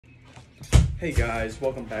Hey guys,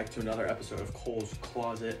 welcome back to another episode of Cole's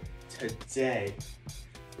Closet. Today,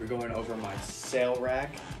 we're going over my sale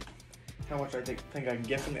rack, how much I think I can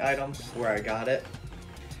get from the item, where I got it,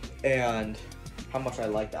 and how much I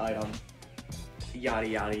like the item, yada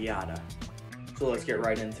yada yada. So let's get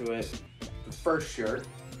right into it. The first shirt,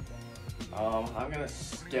 I'm gonna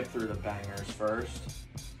skip through the bangers first.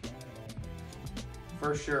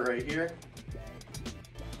 First shirt right here.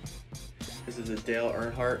 This is a Dale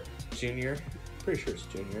Earnhardt Jr. Pretty sure it's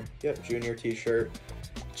Junior. Yep, Junior t-shirt.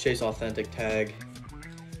 Chase Authentic tag.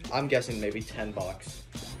 I'm guessing maybe 10 bucks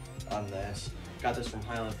on this. Got this from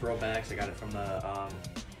Highland Throwbacks. I got it from the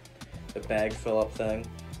bag fill up thing.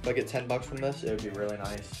 If I get 10 bucks from this, it would be really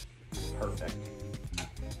nice. Perfect.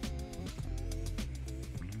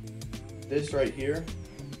 This right here,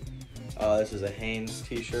 this is a Hanes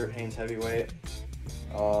t-shirt, Hanes Heavyweight.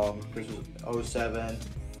 This was 07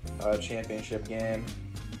 championship game,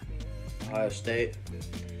 Ohio State.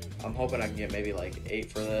 I'm hoping I can get maybe like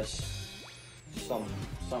 8 for this.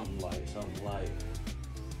 Something light.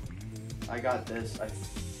 I got this, I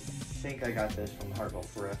think I got this from Hartville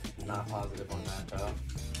Thrift. Not positive on that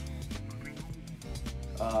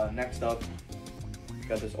though. Next up,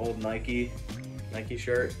 got this old Nike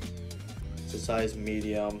shirt. It's a size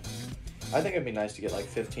medium. I think it'd be nice to get like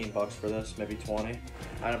 15 bucks for this, maybe 20.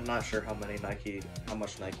 I'm not sure how much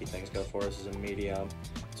Nike things go for. This is a medium.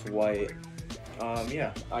 It's white.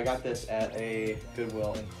 Yeah, I got this at a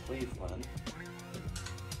Goodwill in Cleveland.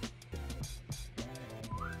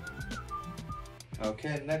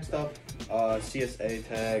 Okay, next up, CSA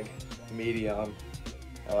tag, medium,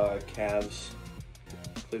 Cavs,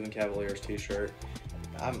 Cleveland Cavaliers t-shirt.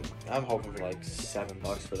 I'm hoping for like 7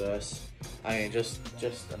 bucks for this. I mean, just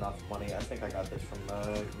enough money. I think I got this from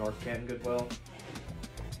the North Canton Goodwill.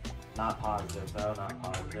 Not positive though, not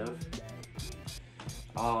positive.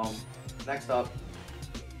 Next up,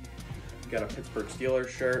 got a Pittsburgh Steelers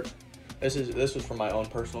shirt. This was from my own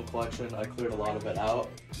personal collection. I cleared a lot of it out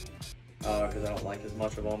because I don't like as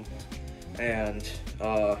much of them. And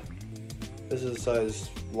this is a size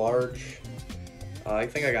large. I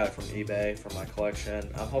think I got it from eBay from my collection.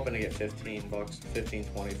 I'm hoping to get 15 bucks, 15,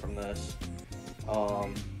 20 from this.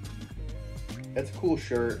 It's a cool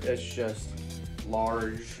shirt. It's just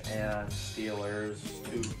large and Steelers,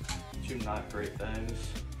 two not great things.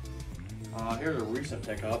 Here's a recent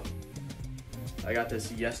pickup. I got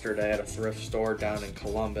this yesterday at a thrift store down in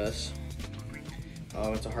Columbus.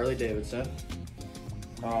 It's a Harley Davidson.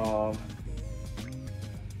 Got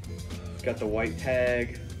the white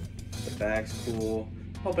tag. The bag's cool.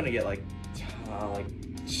 Hoping to get like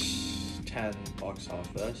 10 bucks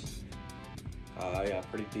off this. Yeah,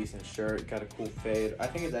 pretty decent shirt. Got a cool fade. I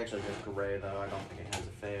think it's actually just gray though. I don't think it has a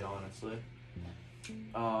fade, honestly.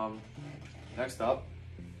 Next up,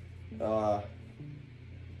 so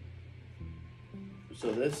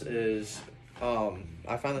this is,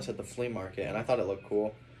 I found this at the flea market and I thought it looked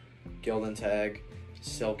cool. Gildan tag,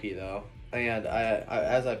 silky though. And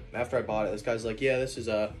after I bought it, this guy's like, yeah, this is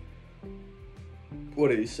a, what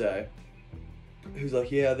did he say? He was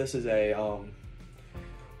like, yeah, this is a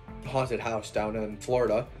haunted house down in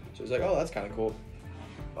Florida. So he's like, oh, that's kind of cool.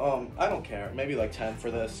 I don't care, maybe like 10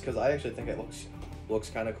 for this because I actually think it looks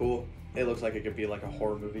kind of cool. It looks like it could be like a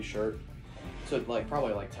horror movie shirt. So like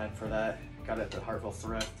probably like 10 for that. Got it at the Hartville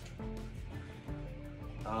Thrift.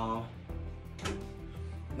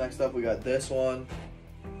 Next up, we got this one.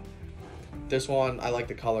 This one, I like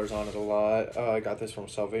the colors on it a lot. I got this from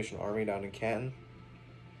Salvation Army down in Canton.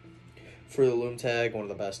 Fruit of the Loom tag, one of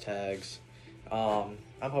the best tags. I'm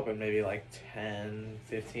hoping maybe like 10,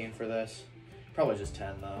 15 for this. Probably just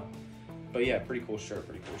 10 though. But yeah, pretty cool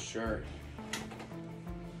shirt.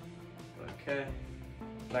 Okay.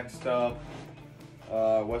 Next up,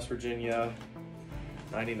 West Virginia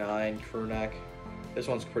 99 crew neck. This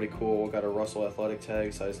one's pretty cool. Got a Russell Athletic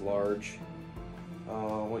tag, size large.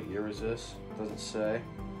 What year is this? Doesn't say.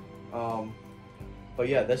 But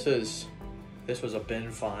yeah, this was a bin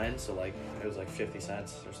find, so like it was like 50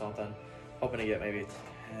 cents or something. Hoping to get maybe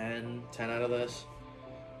 10 out of this.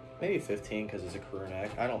 Maybe 15 because it's a crew neck.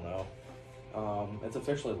 I don't know. It's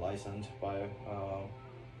officially licensed by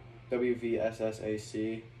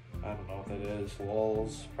WVSSAC. I don't know what that is.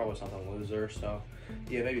 Lulz, probably something loser. So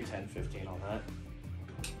yeah, maybe 10, 15 on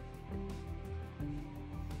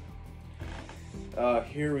that.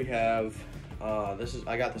 Here we have,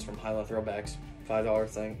 I got this from Highland Throwbacks,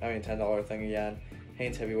 $10 thing again.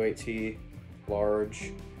 Hanes Heavyweight tee,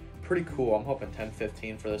 large, pretty cool. I'm hoping 10,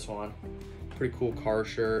 15 for this one. Pretty cool car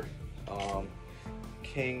shirt.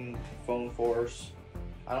 King Phone Force.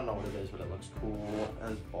 I don't know what it is, but it looks cool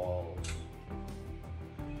as balls.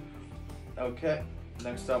 Okay,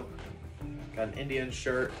 next up, got an Indian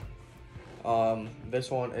shirt. This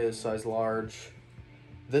one is size large.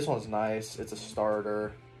 This one's nice. It's a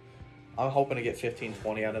starter. I'm hoping to get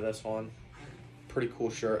 15-20 out of this one. Pretty cool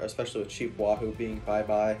shirt, especially with cheap Wahoo being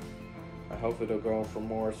bye-bye. I hope it'll go for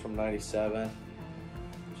more. It's from 97.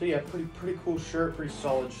 So yeah, pretty cool shirt, pretty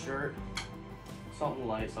solid shirt. Something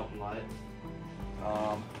light, something light.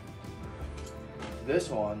 This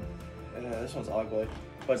one, this one's ugly,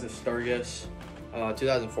 but it's a Sturgis,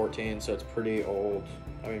 2014, so it's pretty old.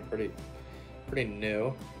 I mean, pretty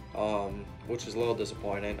new, which is a little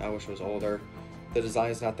disappointing. I wish it was older. The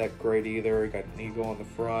design's not that great either. You got an eagle on the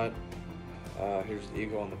front. Here's the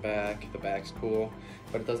eagle on the back. The back's cool,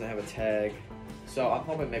 but it doesn't have a tag. So I'm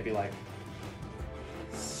hoping maybe like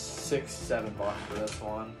 $6-7 for this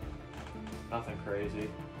one. Nothing crazy.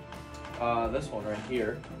 This one right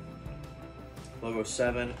here. Logo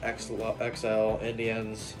 7 XL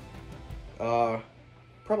Indians.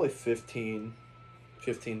 Probably 15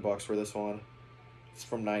 bucks for this one. It's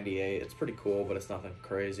from 98. It's pretty cool, but it's nothing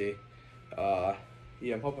crazy. Yeah,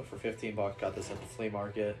 I'm hoping for 15 bucks. Got this at the flea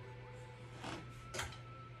market.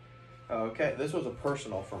 Okay, this was a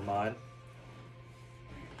personal from mine.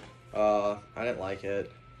 I didn't like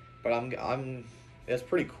it, but it's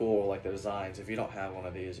pretty cool, like the designs. If you don't have one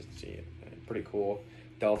of these, it's pretty cool.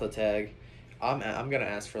 Delta tag. I'm gonna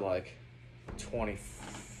ask for like 20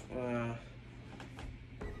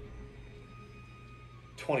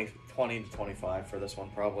 to 25 for this one,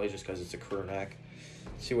 probably, just because it's a crew neck.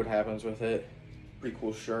 See what happens with it. Pretty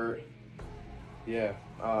cool shirt. Yeah,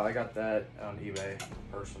 I got that on eBay,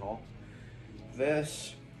 personal.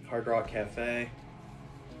 This Hard Rock Cafe,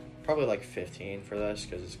 probably like 15 for this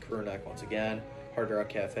because it's a crew neck once again. Hard Rock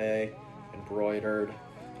Cafe, embroidered.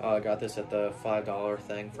 Got this at the $5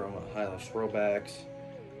 thing from Highland Throwbacks.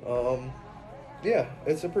 Yeah,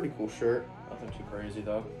 it's a pretty cool shirt. Nothing too crazy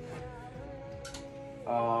though.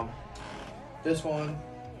 This one,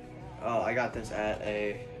 I got this at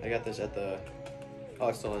the, oh,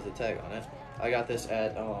 it still has the tag on it. I got this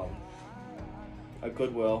at a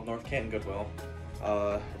Goodwill, North Canton Goodwill.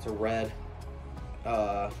 It's a red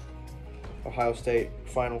Ohio State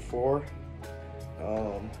Final Four.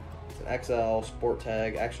 It's an XL sport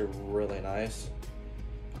tag, actually really nice.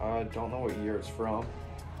 I don't know what year it's from.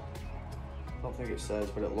 I don't think it says,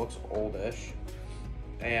 but it looks oldish.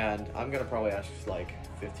 And I'm gonna probably ask like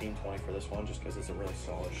 15-20 for this one, just because it's a really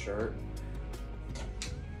solid shirt.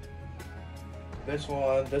 This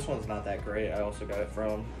one's not that great. I also got it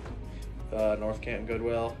from the North Canton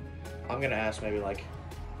Goodwill. I'm gonna ask maybe like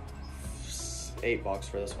 $8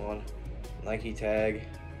 for this one. Nike tag,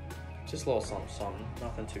 just a little something,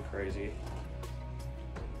 nothing too crazy.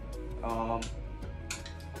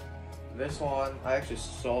 This one, I actually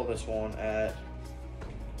saw this one at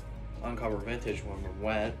Uncover Vintage when we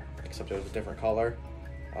went, except it was a different color.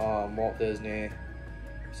 Walt Disney,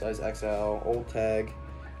 size XL, old tag.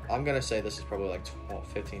 I'm gonna say this is probably like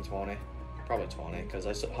 15-20, probably 20, because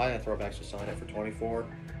I saw Highland Throwbacks was selling it for 24.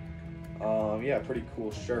 Yeah, pretty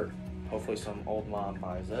cool shirt. Hopefully some old mom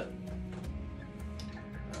buys it.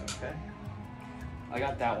 Okay, I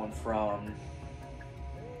got that one from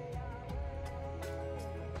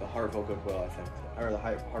the Hartville Goodwill, I think, or the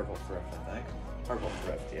Hartville Thrift, I think. Hartville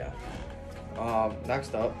Thrift, yeah.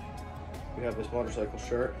 Next up, we have this motorcycle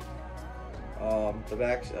shirt. The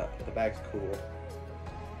back's cool.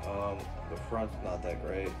 The front's not that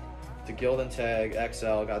great. It's a Gildan tag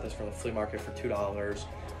XL. Got this from the flea market for $2.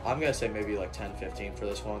 I'm gonna say maybe like 10-15 for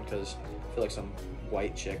this one, because I feel like some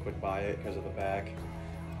white chick would buy it because of the back.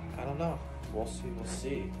 I don't know. We'll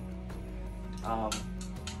see. Yeah.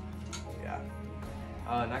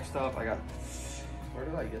 Next up, I got. Where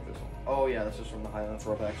did I get this one? Oh yeah, this is from the Highland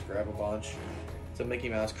Throwbacks Grab a Bunch. It's a Mickey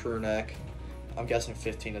Mouse crew neck. I'm guessing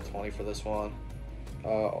 15-20 for this one.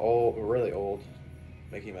 Really old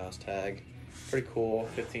Mickey Mouse tag. Pretty cool,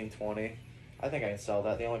 15-20. I think I can sell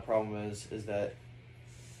that. The only problem is that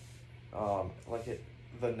the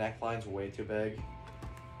neckline's way too big.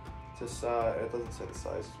 It doesn't say the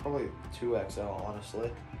size. It's probably 2XL,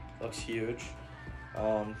 honestly. Looks huge.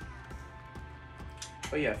 But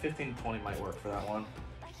yeah, 15-20 might work for that one.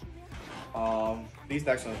 These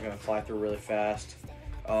next ones are gonna fly through really fast.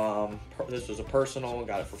 This was a personal,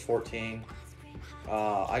 got it for 14.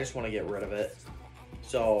 I just want to get rid of it,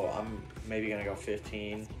 so I'm maybe gonna go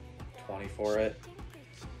 15-20 for it.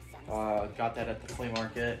 Got that at the flea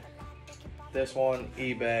market. This one,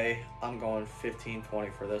 eBay, I'm going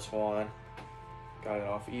 15-20 for this one. Got it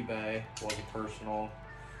off eBay, wasn't personal.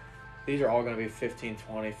 These are all gonna be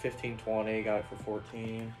 15-20, 15-20, got it for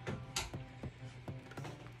 14.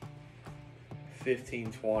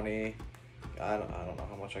 15-20, I don't know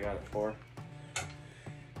how much I got it for.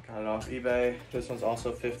 Got it off eBay. This one's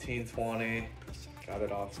also $15.20. Got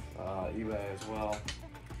it off eBay as well.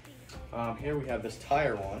 Here we have this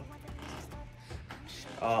tire one.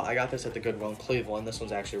 I got this at the Goodwill in Cleveland. This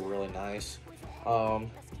one's actually really nice.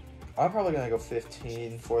 I'm probably gonna go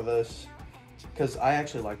 15 for this because I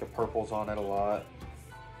actually like the purples on it a lot.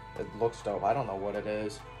 It looks dope. I don't know what it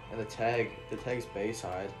is. And the tag's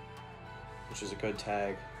Bayside, which is a good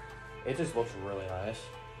tag. It just looks really nice.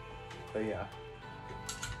 But yeah.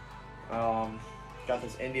 Got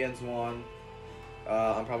this Indians one.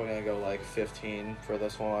 I'm probably gonna go like 15 for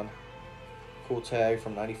this one. Cool tag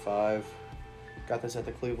from 95. Got this at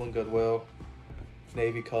the Cleveland Goodwill.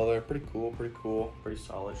 Navy color, pretty cool, pretty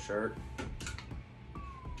solid shirt.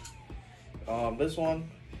 This one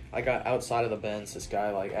I got outside of the bins. This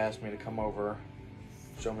guy like asked me to come over,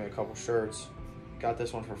 show me a couple shirts. Got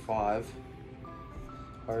this one for $5.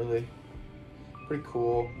 Harley, pretty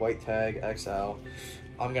cool, white tag, XL.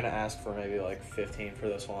 I'm gonna ask for maybe like 15 for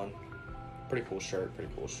this one. Pretty cool shirt.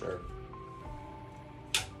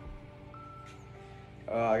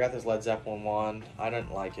 I got this Led Zeppelin one. I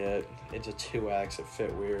didn't like it. It's a 2X. It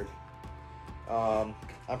fit weird. I'm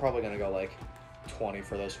probably gonna go like 20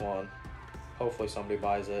 for this one. Hopefully somebody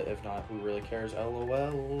buys it. If not, who really cares?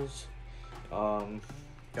 LOLs.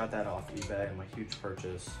 Got that off eBay. My huge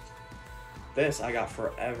purchase. This I got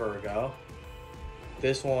forever ago.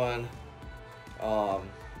 This one,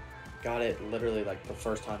 got it literally like the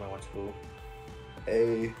first time I went to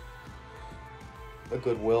a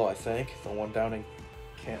Goodwill, I think. The one down in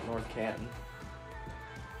North Canton.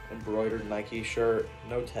 Embroidered Nike shirt,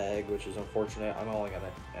 no tag, which is unfortunate. I'm only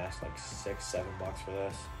gonna ask like $6-7 for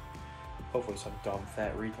this. Hopefully some dumb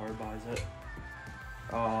fat retard buys it.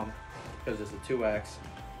 Because it's a 2X.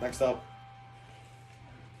 Next up,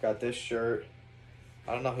 got this shirt.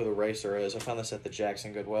 I don't know who the racer is. I found this at the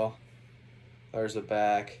Jackson Goodwill. There's the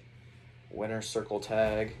back. Winner's Circle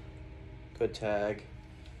tag. Good tag.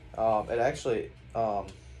 It actually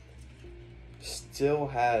still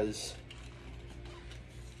has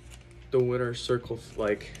the Winner's Circle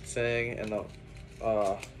like thing and the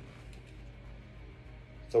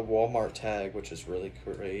Walmart tag, which is really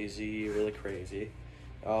crazy.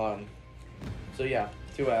 So yeah,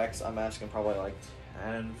 2X. I'm asking probably like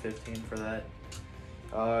 10-15 for that.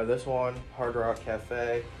 This one, Hard Rock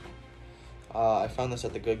Cafe. I found this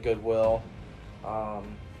at the Goodwill.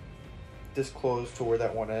 Disclosed to where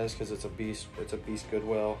that one is because it's a beast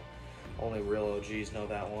Goodwill. Only real OGs know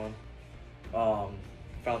that one.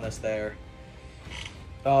 Found this there.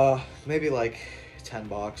 Maybe like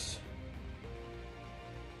 $10.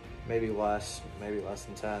 Maybe less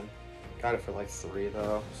than 10. Got it for like 3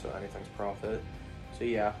 though, so anything's profit. So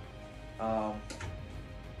yeah. Now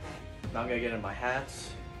I'm gonna get in my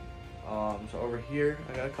hats. So over here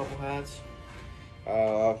I got a couple hats.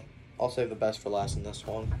 I'll save the best for last in this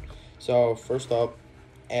one. So first up,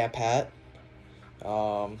 Amp hat.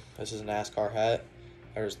 This is a NASCAR hat.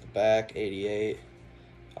 There's the back, 88.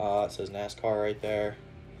 It says NASCAR right there.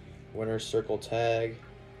 Winner's Circle tag.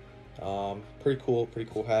 Pretty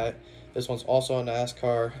cool hat. This one's also a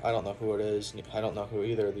NASCAR. I don't know who it is. I don't know who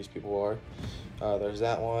either of these people are. There's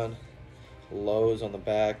that one. Lowe's on the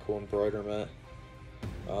back, cool embroiderment.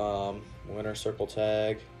 Winner's Circle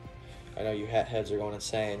tag. I know you hat heads are going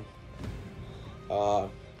insane.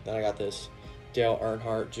 Then I got this Dale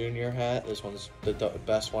Earnhardt Jr. hat. This one's the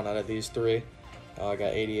best one out of these 3. I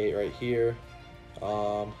got 88 right here.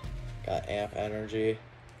 Got Amp Energy.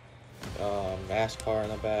 NASCAR in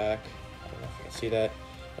the back. I don't know if you can see that.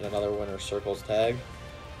 And another Winner's Circles tag.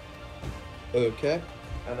 Okay.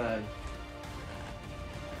 And then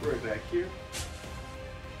right back here.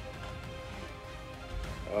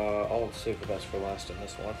 I'll save the best for last in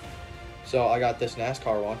this one. So I got this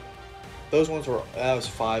NASCAR one. Those ones were, that was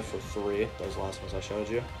 5 for 3. Those last ones I showed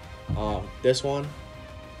you. This one,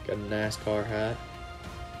 got a NASCAR hat.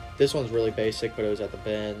 This one's really basic, but it was at the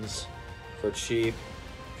bins for cheap.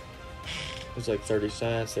 It was like 30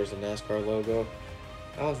 cents. There's a NASCAR logo.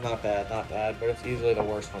 That one's not bad, but it's easily the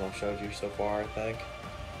worst one I've showed you so far, I think.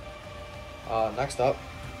 Next up,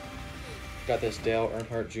 got this Dale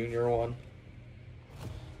Earnhardt Jr. one.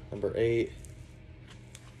 Number 8.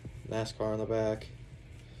 NASCAR on the back.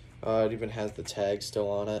 It even has the tag still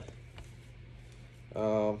on it.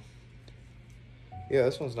 Yeah,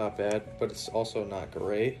 this one's not bad, but it's also not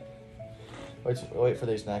great. Wait for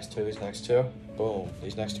these next two. Boom.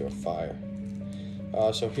 These next 2 are fire.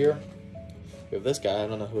 So here, we have this guy. I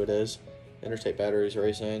don't know who it is. Interstate Batteries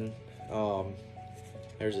Racing.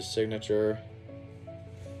 There's his signature.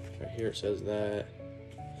 Right here it says that.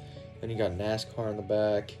 Then you got NASCAR in the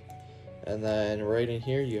back. And then right in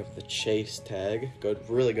here, you have the Chase tag. Good,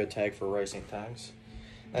 really good tag for racing tags.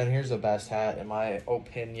 And here's the best hat, in my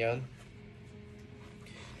opinion.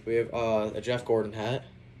 We have a Jeff Gordon hat.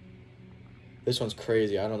 This one's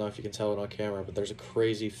crazy. I don't know if you can tell it on camera, but there's a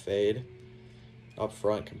crazy fade up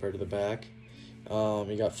front compared to the back.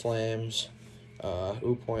 You got Flames,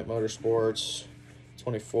 U Point Motorsports,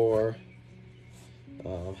 24,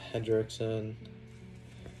 Hendrickson.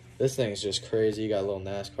 This thing is just crazy. You got a little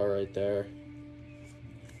NASCAR right there.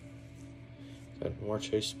 Got more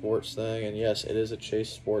Chase Sports thing, and yes, it is a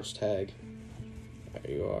Chase Sports tag.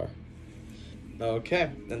 There you are.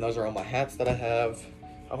 Okay, and those are all my hats that I have.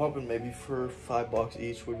 I'm hoping maybe for $5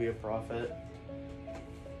 each would be a profit.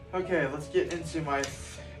 Okay, let's get into my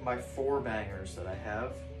 4 bangers that I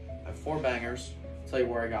have. I have 4 bangers. I'll tell you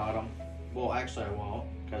where I got them. Well, actually, I won't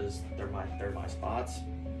because they're my spots.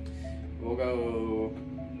 We'll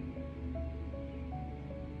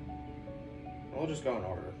just go in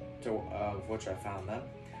order of which I found them.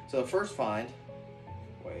 So the first find,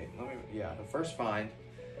 the first find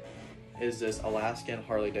is this Alaskan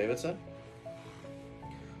Harley Davidson.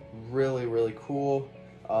 Really, really cool.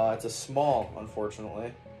 It's a small,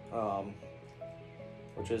 unfortunately,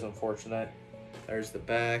 which is unfortunate. There's the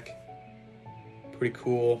back. Pretty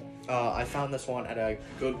cool. I found this one at a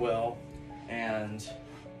Goodwill, and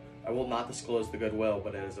I will not disclose the Goodwill,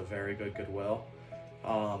 but it is a very good Goodwill.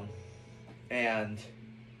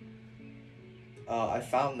 I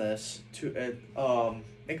found this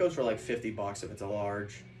it goes for like $50 if it's a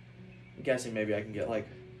large. I'm guessing maybe I can get like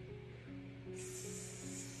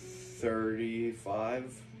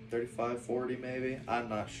 35, 40 maybe. I'm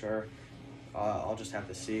not sure. I'll just have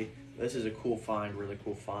to see. This is a cool find, really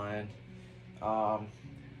cool find.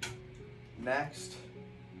 Next,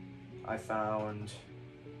 I found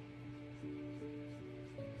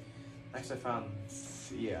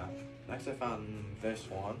this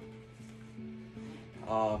one.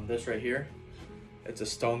 This right here. It's a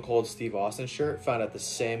Stone Cold Steve Austin shirt, found at the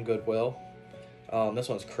same Goodwill. This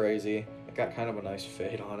one's crazy. It got kind of a nice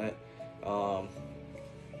fade on it.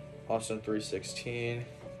 Austin 316.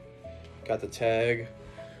 Got the tag.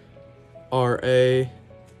 RA.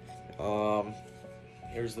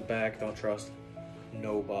 Here's the back. Don't trust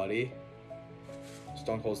nobody.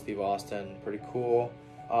 Stone Cold Steve Austin. Pretty cool.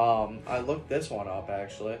 I looked this one up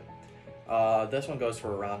actually. This one goes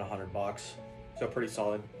for around $100. So pretty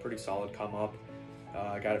solid come up.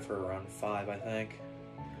 I got it for around $5, I think.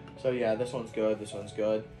 So yeah, this one's good. This one's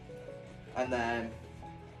good. And then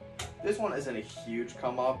this one isn't a huge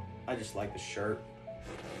come up. I just like the shirt.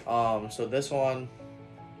 So this one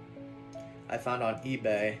I found on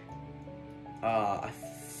eBay. I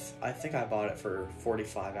think I bought it for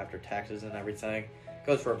 $45 after taxes and everything. It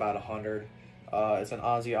goes for about $100. It's an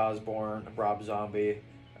Ozzy Osbourne, Rob Zombie,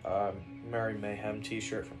 Merry Mayhem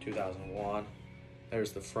t-shirt from 2001.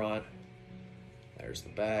 There's the front. There's the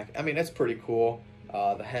back. I mean, it's pretty cool.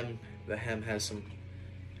 The hem has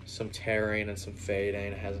some tearing and some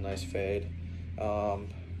fading. It has a nice fade.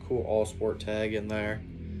 Cool all sport tag in there.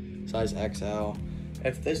 Size XL.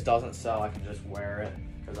 If this doesn't sell, I can just wear it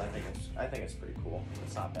because I think it's pretty cool.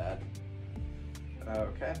 It's not bad.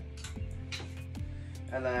 Okay.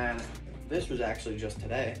 And then this was actually just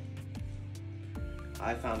today.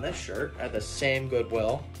 I found this shirt at the same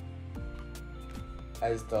Goodwill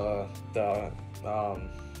as the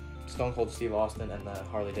Stone Cold Steve Austin and the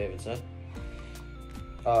Harley Davidson.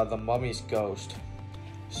 The Mummy's Ghost.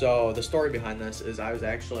 So the story behind this is I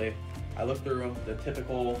looked through the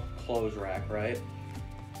typical clothes rack, right?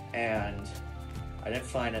 And I didn't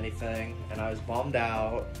find anything and I was bummed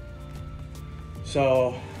out.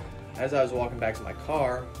 So as I was walking back to my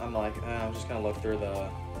car, I'm like, I'm just gonna look through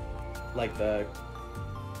what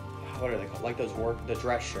are they called? Like the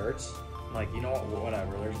dress shirts. I'm like, you know what,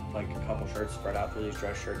 whatever. There's like a couple shirts spread out through these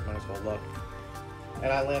dress shirts, might as well look.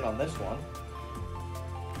 And I land on this one.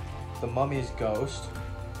 The Mummy's Ghost.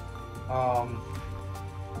 I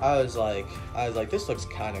was like, this looks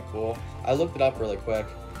kind of cool. I looked it up really quick,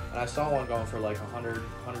 and I saw one going for like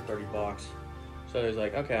 $130. So I was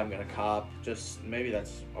like, okay, I'm gonna cop. Just maybe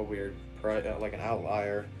that's a weird price, like an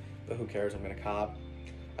outlier, but who cares? I'm gonna cop.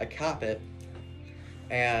 I cop it,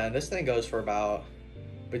 and this thing goes for about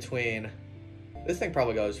this thing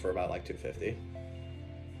probably goes for about like $250.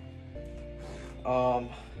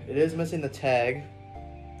 It is missing the tag,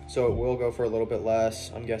 so it will go for a little bit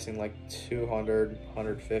less. I'm guessing like $200,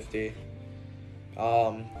 $150.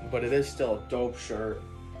 But it is still a dope shirt.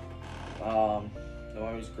 The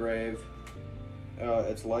Mummy's Grave.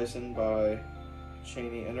 It's licensed by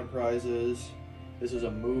Cheney Enterprises. This is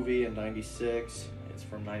a movie in '96. It's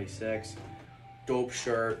from '96. Dope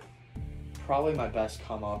shirt. probably my best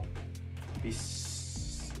come up.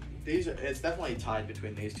 It's definitely tied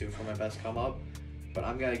between these two for my best come up, but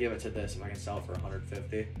I'm gonna give it to this if I can sell it for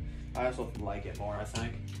 150. I also like it more, I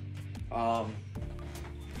think.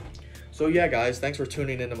 So yeah, guys, thanks for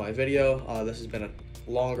tuning into my video. This has been a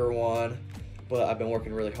longer one, but I've been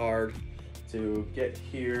working really hard to get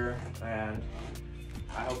here, and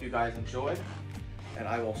I hope you guys enjoyed, and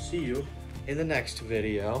I will see you in the next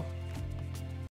video.